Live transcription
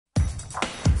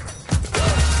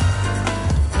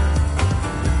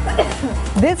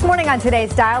This morning on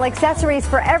Today's Style, accessories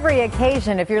for every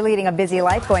occasion. If you're leading a busy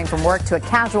life, going from work to a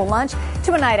casual lunch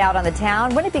to a night out on the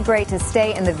town, wouldn't it be great to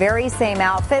stay in the very same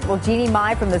outfit? Well, Jeannie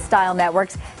Mai from the Style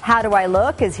Network's How Do I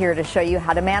Look is here to show you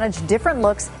how to manage different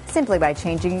looks simply by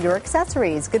changing your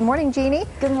accessories. Good morning, Jeannie.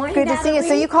 Good morning, Good Natalie. to see you.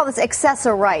 So you call this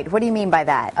accessorize. What do you mean by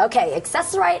that? Okay,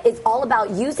 accessorize is all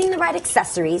about using the right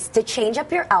accessories to change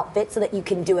up your outfit so that you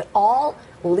can do it all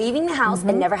leaving the house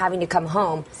and never having to come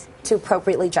home to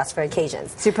appropriately dress for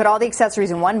occasions. So you put all the accessories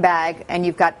in one bag and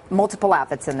you've got multiple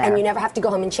outfits in there. And you never have to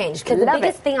go home and change. Because the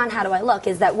biggest thing on How Do I Look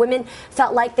is that women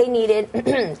felt like they needed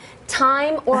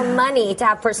time or money to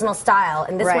have personal style.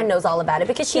 And this one knows all about it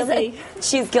because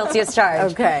she's guilty as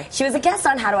charged. Okay. She was a guest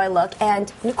on How Do I Look,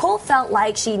 and Nicole felt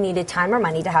like she needed time or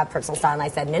money to have personal style. And I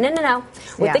said, no.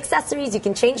 With accessories, you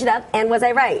can change it up. And was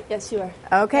I right? Yes, you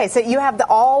are. Okay, so you have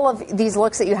all of these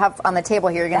looks that you have on the table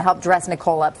here. You're going to help dress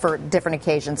Nicole up for different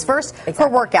occasions. First, her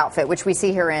work outfit, which we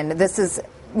see here in. This is,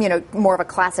 more of a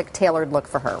classic tailored look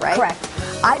for her, right? Correct.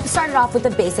 I started off with the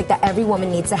basic that every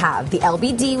woman needs to have. The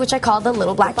LBD, which I call the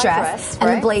little black dress,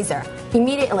 and the blazer.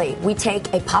 Immediately, we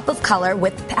take a pop of color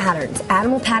with patterns.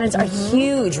 Animal patterns are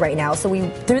huge right now, so we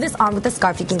threw this on with a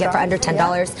scarf you can get for under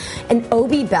 $10. An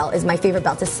OB belt is my favorite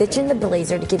belt to stitch in the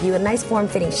blazer to give you a nice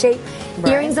form-fitting shape.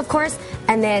 Earrings, of course,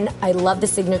 and then I love the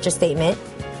signature statement,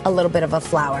 a little bit of a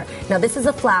flower. Now, this is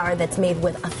a flower that's made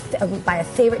with by a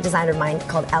favorite designer of mine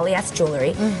called LES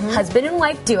Jewelry. Husband and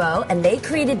wife duo, and they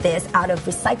created this out of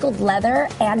recycled leather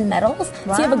and metals.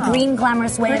 Wow. So you have a green,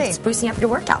 glamorous way of sprucing up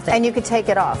your work outfit. And you could take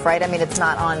it off, right? I mean, it's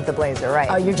not on the blazer, right?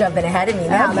 Oh, you're jumping ahead of me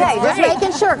now. Okay, just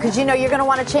making sure, because you're going to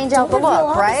want to change out the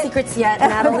look, right? Don't secrets yet,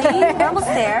 Natalie. We're almost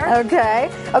there.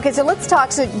 Okay, so let's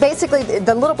talk. So basically,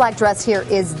 the little black dress here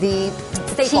is the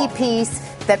key piece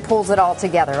that pulls it all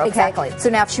together, okay? Exactly. So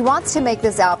now if she wants to make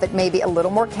this outfit maybe a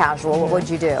little more casual, what would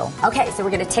you do? Okay, so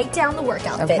we're going to take down the work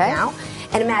outfit now.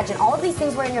 And imagine all of these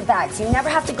things were in your bag, so you never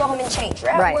have to go home and change. You're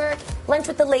at work, lunch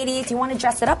with the ladies, you want to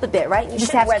dress it up a bit, right? You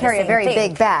just have to carry a very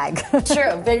big bag. True,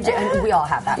 and we all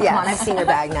have that. Come on, I've seen your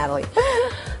bag, Natalie.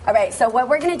 All right, so what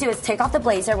we're going to do is take off the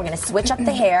blazer, we're going to switch up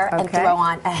the hair and throw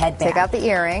on a headband. Take out the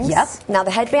earrings. Yep. Now the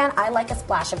headband, I like a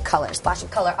splash of color. Splash of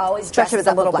color always dresses especially with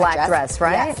a little black dress,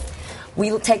 right? Yes. We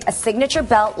will take a signature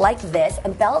belt like this,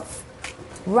 and belts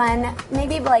run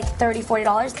maybe like $30,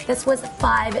 $40. This was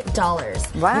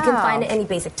 $5. Wow. You can find it at any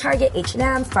basic Target,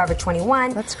 H&M, Forever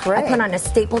 21. That's great. I put on a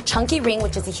staple chunky ring,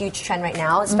 which is a huge trend right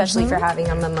now, especially if you're having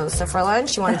a mimosa for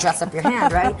lunch. You want to dress up your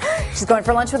hand, right? She's going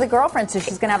for lunch with a girlfriend, so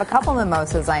she's going to have a couple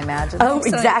mimosas, I imagine. Oh,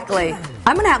 exactly.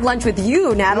 I'm going to have lunch with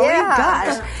you, Natalie.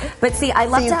 Yeah. Gosh. But see, I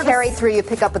love to have carry through, you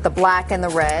pick up with the black and the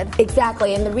red.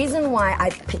 Exactly. And the reason why I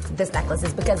picked this necklace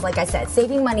is because, like I said,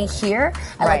 saving money here,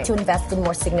 I like to invest in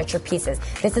more signature pieces.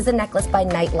 This is a necklace by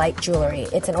Nightlight Jewelry.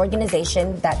 It's an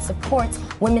organization that supports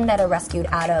women that are rescued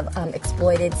out of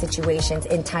exploited situations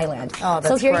in Thailand. Oh, that's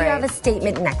so here great. you have a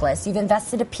statement necklace. You've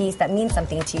invested a piece that means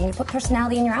something to you, and you put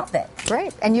personality in your outfit.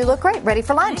 Great. And you look great, ready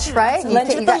for lunch, right?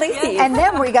 Lunch with the ladies. And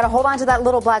then you got to hold on to that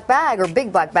little black bag or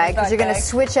big black bag because you're going to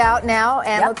switch out now.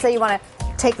 And let's say you want to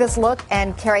take this look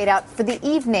and carry it out for the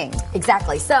evening.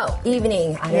 Exactly. So,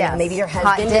 evening. I don't know, maybe your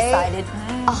husband decided.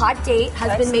 A hot date.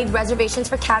 Husband made reservations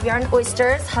for caviar and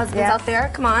oysters. Husbands out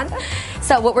there, come on.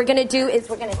 So what we're going to do is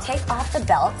we're going to take off the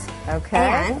belt. Okay.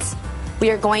 And we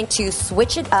are going to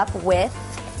switch it up with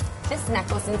this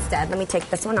necklace instead. Let me take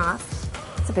this one off.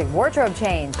 It's a big wardrobe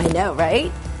change. I know,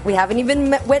 right? We haven't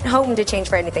even went home to change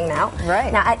for anything now.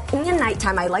 Right. Now, in the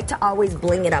nighttime, I like to always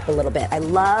bling it up a little bit. I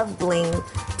love bling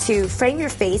to frame your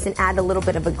face and add a little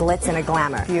bit of a glitz and a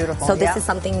glamour. Beautiful. So this is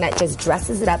something that just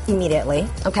dresses it up immediately,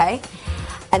 okay?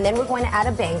 And then we're going to add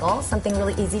a bangle, something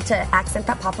really easy to accent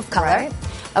that pop of color.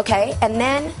 Okay, and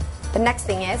then the next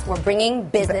thing is we're bringing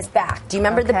business back. Do you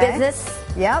remember the business?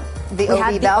 Yep, the we OB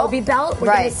have belt. The OB belt.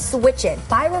 We're going to switch it.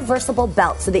 Buy a reversible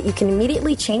belt so that you can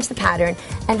immediately change the pattern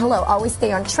and always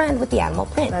stay on trend with the animal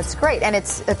print. That's great. And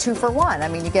it's a 2-for-1. I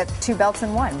mean, you get 2 belts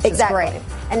in one, which exactly. is great.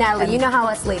 And Natalie, you know how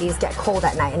us ladies get cold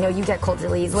at night. I know you get cold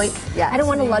really easily. Yes. I don't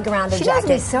want to lug around a jacket. She does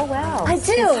me so well. I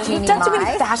do. We've done too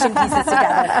many fashion pieces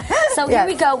together. So here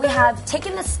we go. We have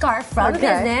taken the scarf from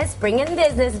business, bring in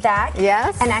business back,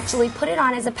 and actually put it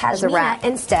on as a pashmina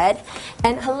instead.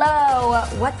 And hello,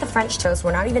 what the French toast?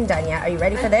 We're not even done yet. Are you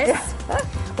ready for this?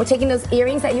 We're taking those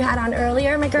earrings that you had on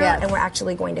earlier, my girl, and we're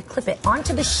actually going to clip it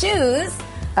onto the shoes.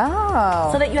 Oh.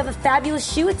 So that you have a fabulous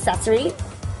shoe accessory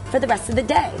for the rest of the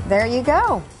day. There you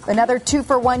go. Another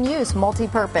 2-for-1 use,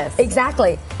 multi-purpose.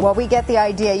 Exactly. Well, we get the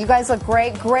idea. You guys look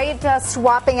great. Great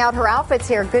swapping out her outfits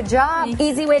here. Good job.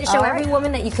 Easy way to show every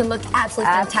woman that you can look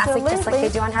absolutely fantastic, just like they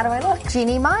do on How Do I Look.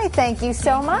 Jeannie Mai, thank you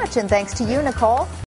so much. And thanks to you, Nicole.